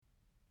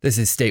This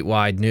is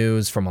statewide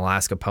news from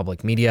Alaska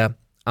Public Media.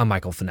 I'm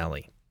Michael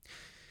Finelli.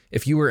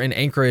 If you were in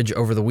Anchorage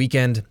over the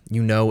weekend,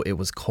 you know it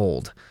was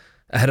cold.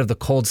 Ahead of the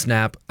cold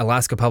snap,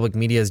 Alaska Public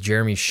Media's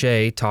Jeremy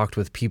Shea talked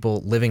with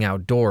people living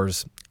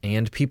outdoors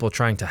and people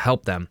trying to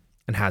help them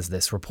and has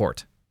this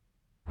report.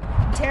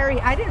 Terry,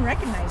 I didn't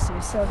recognize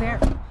you, so there.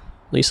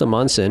 Lisa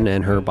Munson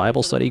and her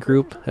Bible study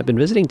group have been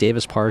visiting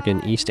Davis Park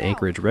in East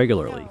Anchorage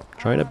regularly,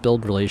 trying to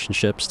build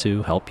relationships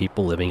to help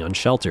people living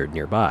unsheltered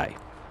nearby.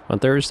 On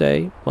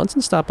Thursday,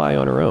 Munson stopped by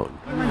on her own.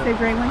 You want the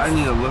gray ones? I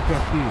need to look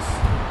at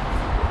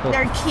these.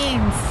 They're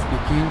Kings. The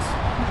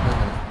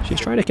Kings? She's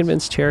trying to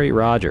convince Terry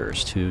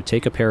Rogers to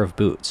take a pair of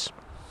boots.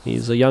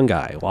 He's a young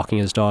guy walking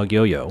his dog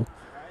Yo-Yo.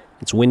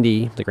 It's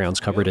windy, the ground's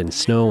covered in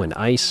snow and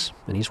ice,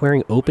 and he's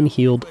wearing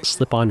open-heeled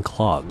slip-on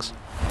clogs.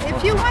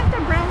 If you want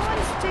the brown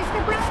ones, take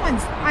the brown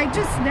ones.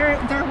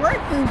 They're work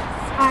boots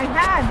I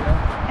had,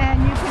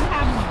 and you can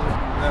have them.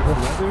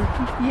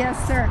 Leather?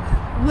 Yes, sir.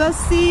 We'll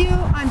see you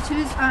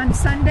on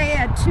Sunday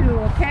at 2,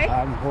 okay?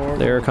 I'm horrible.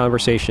 Their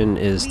conversation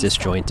is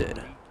disjointed.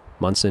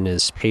 Munson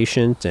is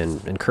patient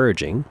and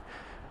encouraging.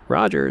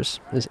 Rogers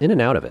is in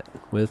and out of it,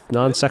 with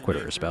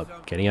non-sequiturs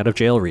about getting out of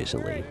jail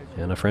recently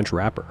and a French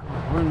rapper.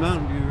 We're in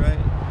Mountain View, right?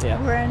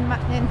 Yeah. We're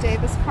in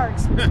Davis Park,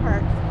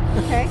 sweetheart,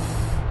 okay?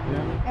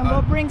 Yeah. And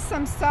we'll bring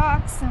some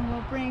socks, and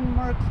we'll bring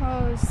more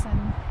clothes,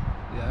 and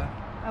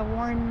a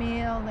warm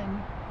meal,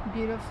 and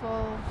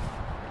beautiful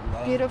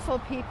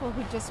people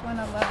who just want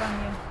to love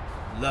on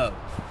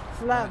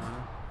you. Love.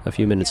 A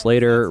few minutes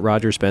later,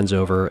 Rogers bends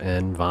over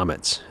and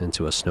vomits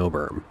into a snow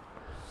berm.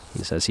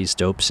 He says he's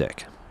dope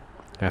sick.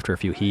 After a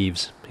few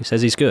heaves, he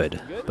says he's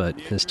good,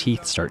 but his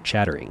teeth start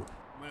chattering.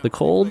 The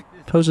cold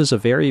poses a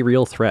very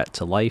real threat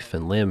to life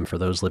and limb for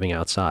those living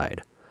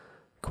outside.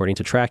 According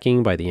to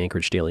tracking by the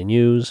Anchorage Daily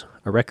News,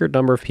 a record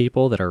number of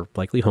people that are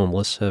likely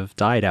homeless have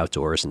died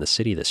outdoors in the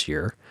city this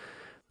year.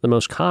 The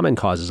most common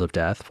causes of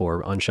death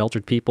for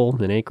unsheltered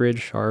people in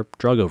Anchorage are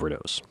drug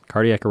overdose,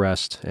 cardiac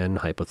arrest, and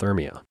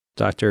hypothermia.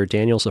 Dr.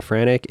 Daniel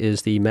Safranek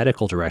is the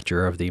medical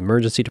director of the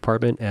emergency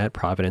department at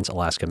Providence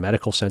Alaska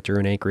Medical Center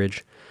in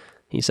Anchorage.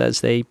 He says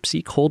they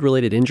see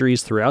cold-related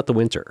injuries throughout the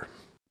winter.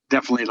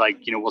 Definitely,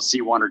 we'll see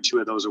one or two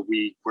of those a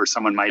week where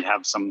someone might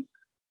have some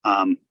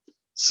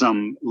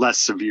less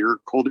severe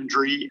cold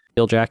injury.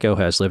 Neil Jacko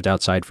has lived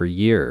outside for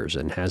years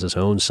and has his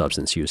own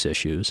substance use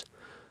issues.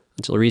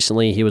 Until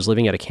recently, he was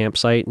living at a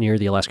campsite near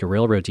the Alaska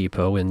Railroad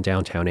Depot in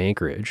downtown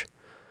Anchorage.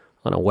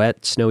 On a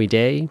wet, snowy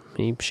day,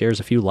 he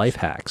shares a few life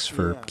hacks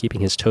for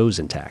keeping his toes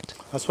intact.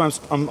 That's why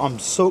I'm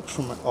soaked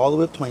from all the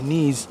way up to my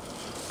knees,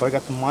 but I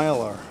got the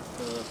Mylar.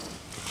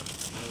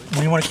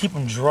 When you want to keep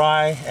them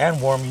dry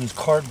and warm, you use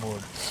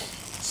cardboard.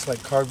 It's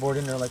like cardboard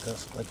in there, like an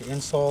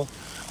insole,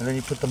 and then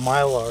you put the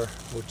Mylar,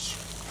 which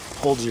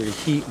holds your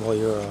heat while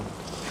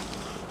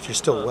if you're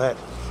still wet.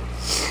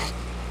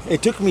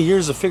 It took me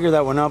years to figure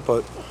that one out,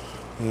 but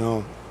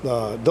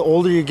the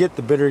older you get,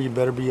 the better you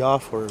better be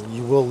off, or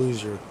you will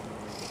lose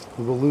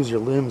your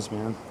limbs,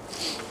 man.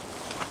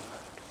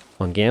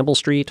 On Gamble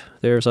Street,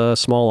 there's a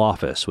small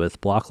office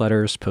with block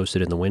letters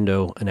posted in the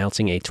window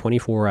announcing a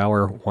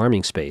 24-hour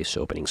warming space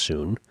opening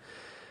soon.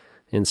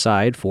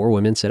 Inside, 4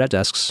 women sit at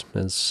desks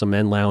as some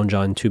men lounge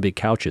on 2 big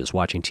couches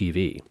watching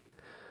TV.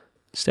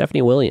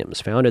 Stephanie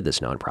Williams founded this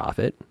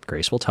nonprofit,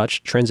 Graceful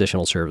Touch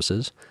Transitional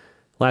Services,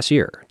 last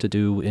year to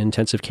do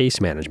intensive case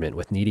management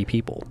with needy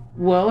people.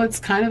 Well, it's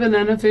kind of an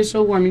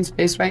unofficial warming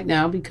space right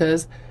now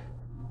because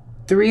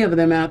 3 of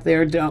them out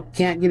there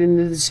can't get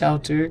into the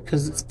shelter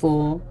because it's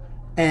full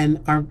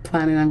and are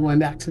planning on going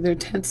back to their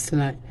tents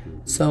tonight.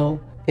 So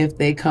if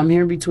they come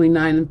here between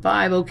 9 and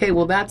 5, okay,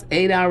 well, that's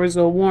 8 hours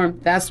of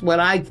warmth. That's what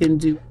I can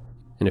do.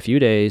 In a few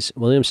days,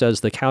 Williams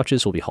says the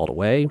couches will be hauled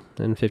away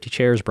and 50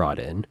 chairs brought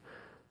in.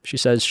 She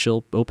says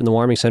she'll open the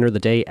warming center the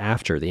day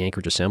after the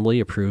Anchorage Assembly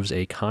approves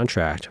a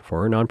contract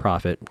for her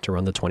nonprofit to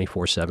run the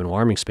 24/7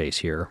 warming space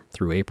here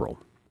through April.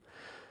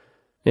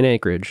 In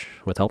Anchorage,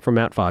 with help from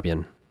Matt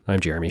Fabian, I'm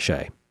Jeremy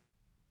Shea.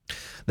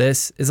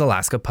 This is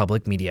Alaska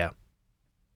Public Media.